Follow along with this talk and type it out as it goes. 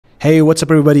Hey, what's up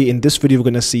everybody? In this video, we're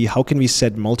going to see how can we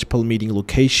set multiple meeting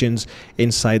locations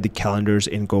inside the calendars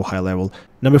in GoHighLevel.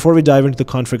 Now, before we dive into the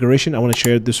configuration, I want to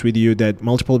share this with you that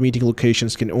multiple meeting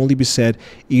locations can only be set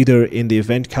either in the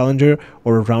event calendar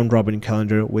or a round robin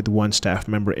calendar with one staff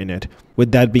member in it.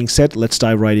 With that being said, let's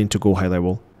dive right into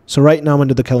GoHighLevel. So right now I'm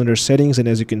under the calendar settings, and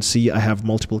as you can see, I have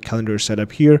multiple calendars set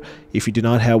up here. If you do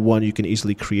not have one, you can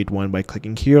easily create one by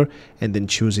clicking here and then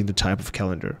choosing the type of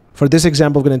calendar. For this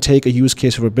example, I'm going to take a use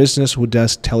case of a business who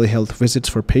does telehealth visits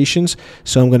for patients.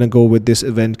 So I'm going to go with this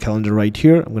event calendar right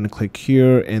here. I'm going to click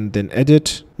here and then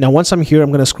edit. Now, once I'm here, I'm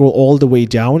going to scroll all the way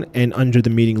down, and under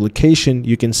the meeting location,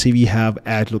 you can see we have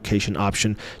add location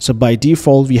option. So by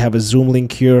default, we have a Zoom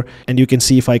link here, and you can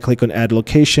see if I click on add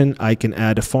location, I can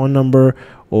add a phone number,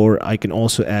 or I can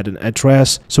also add an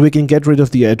address. So we can get rid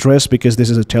of the address because this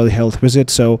is a telehealth visit.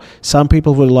 So some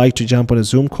people would like to jump on a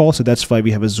Zoom call, so that's why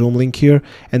we have a Zoom link here.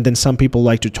 And then some people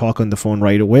like to talk on the phone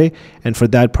right away. And for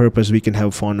that purpose, we can have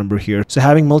a phone number here. So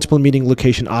having multiple meeting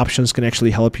location options can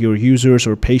actually help your users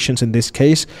or patients in this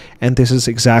case. And this is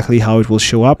exactly how it will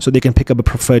show up. So they can pick up a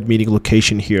preferred meeting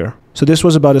location here. So this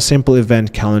was about a simple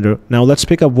event calendar. Now let's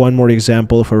pick up one more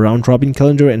example for a round robin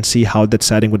calendar and see how that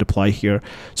setting would apply here.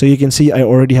 So you can see I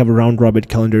already have a round robin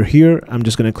calendar here. I'm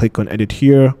just going to click on edit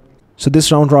here. So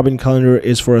this round robin calendar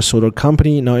is for a solar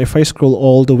company. Now, if I scroll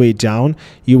all the way down,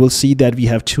 you will see that we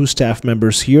have two staff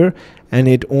members here, and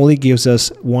it only gives us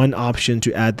one option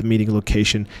to add the meeting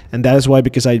location. And that is why,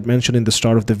 because I mentioned in the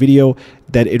start of the video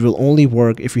that it will only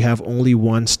work if you have only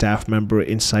one staff member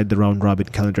inside the round robin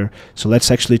calendar. So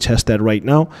let's actually test that right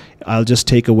now. I'll just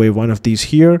take away one of these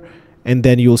here. And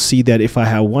then you'll see that if I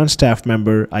have one staff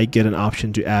member, I get an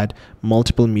option to add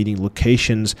multiple meeting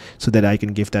locations so that I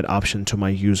can give that option to my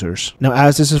users. Now,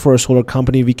 as this is for a solar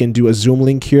company, we can do a Zoom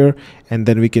link here, and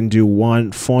then we can do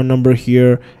one phone number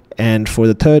here. And for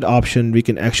the third option, we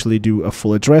can actually do a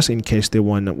full address in case they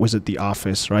want to visit the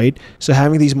office, right? So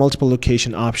having these multiple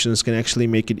location options can actually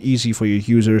make it easy for your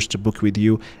users to book with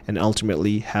you and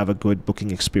ultimately have a good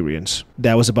booking experience.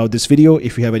 That was about this video.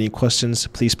 If you have any questions,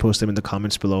 please post them in the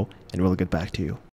comments below and we'll get back to you.